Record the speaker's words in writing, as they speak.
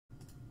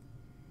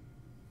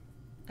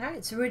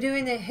Alright, so we're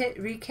doing the hit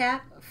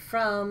recap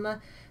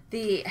from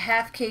the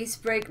half case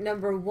break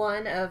number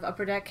 1 of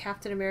Upper Deck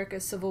Captain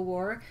America Civil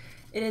War.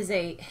 It is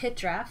a hit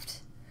draft.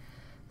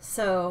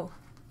 So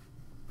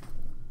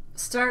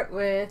start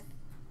with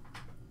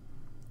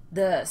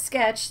the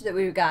sketch that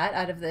we got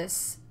out of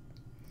this.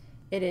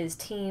 It is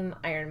Team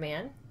Iron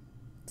Man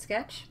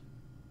sketch.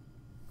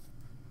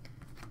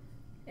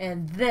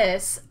 And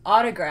this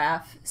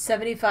autograph,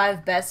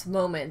 75 best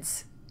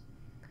moments.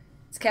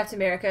 It's Captain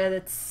America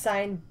that's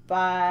signed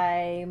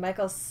by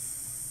Michael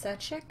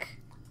Sachik?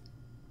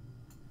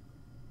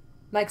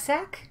 Mike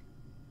Sack?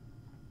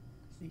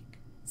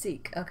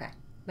 Zeke, okay.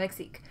 Mike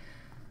Zeke.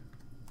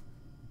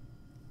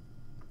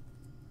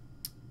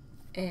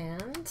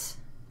 And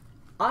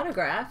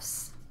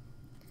autographs.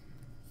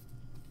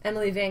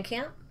 Emily Van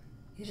Camp,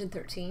 Agent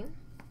 13.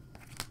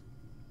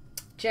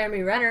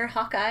 Jeremy Renner,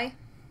 Hawkeye,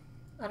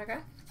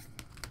 autograph.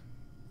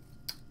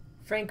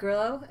 Frank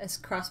Grillo as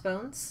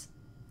Crossbones.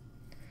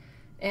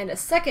 And a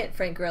second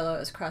Frank Grillo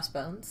as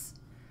Crossbones.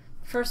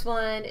 First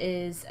one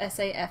is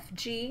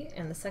SAFG,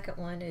 and the second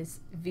one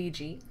is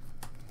VG.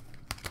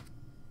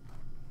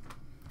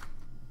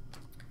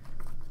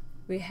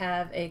 We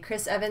have a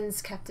Chris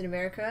Evans Captain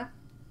America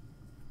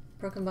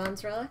Broken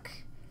Bonds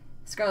relic.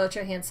 Scarlett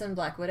Johansson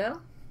Black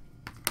Widow.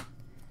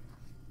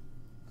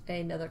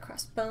 Another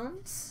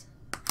Crossbones.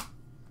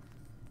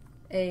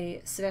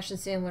 A Sebastian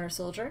Stan Winter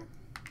Soldier.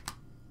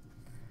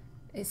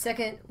 A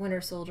second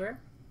Winter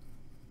Soldier.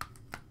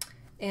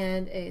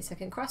 And a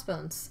second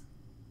Crossbones.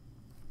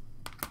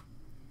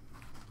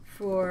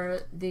 For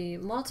the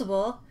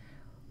multiple,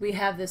 we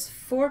have this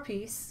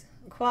 4-piece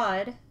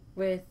quad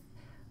with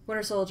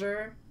Winter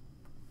Soldier,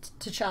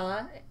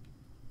 T'Challa,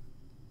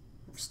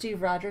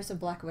 Steve Rogers, and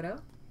Black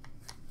Widow.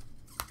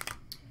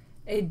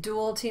 A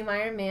dual Team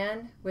Iron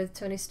Man with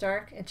Tony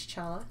Stark and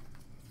T'Challa.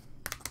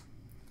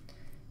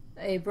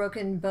 A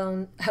Broken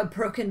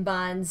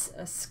Bonds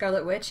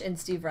Scarlet Witch and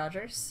Steve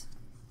Rogers.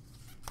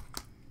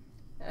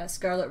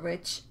 Scarlet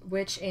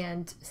Witch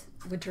and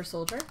Winter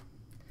Soldier.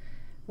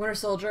 Winter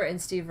Soldier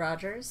and Steve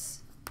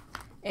Rogers.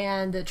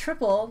 And the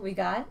triple we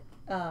got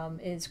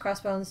is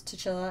Crossbones,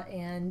 T'Challa,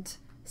 and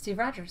Steve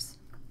Rogers.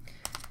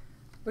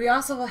 We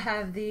also will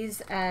have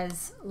these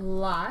as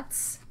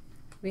lots.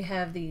 We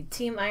have the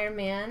Team Iron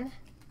Man,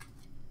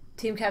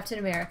 Team Captain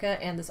America,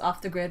 and this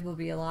off the grid will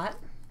be a lot.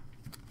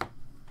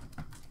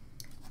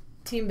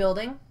 Team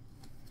Building.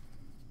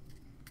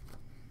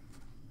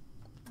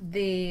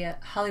 The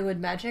Hollywood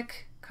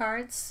Magic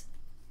cards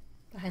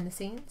behind the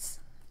scenes.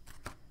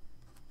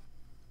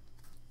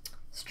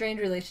 Strained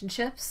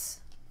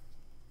Relationships.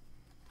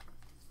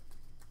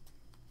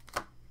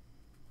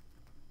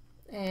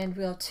 And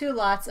we'll have 2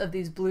 lots of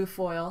these blue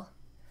foil.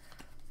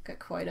 Got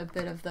quite a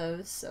bit of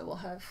those, so we'll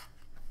have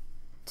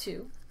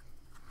 2.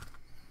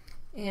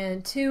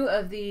 And 2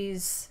 of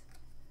these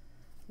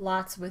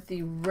lots with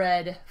the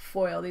red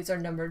foil. These are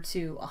numbered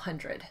to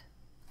 100.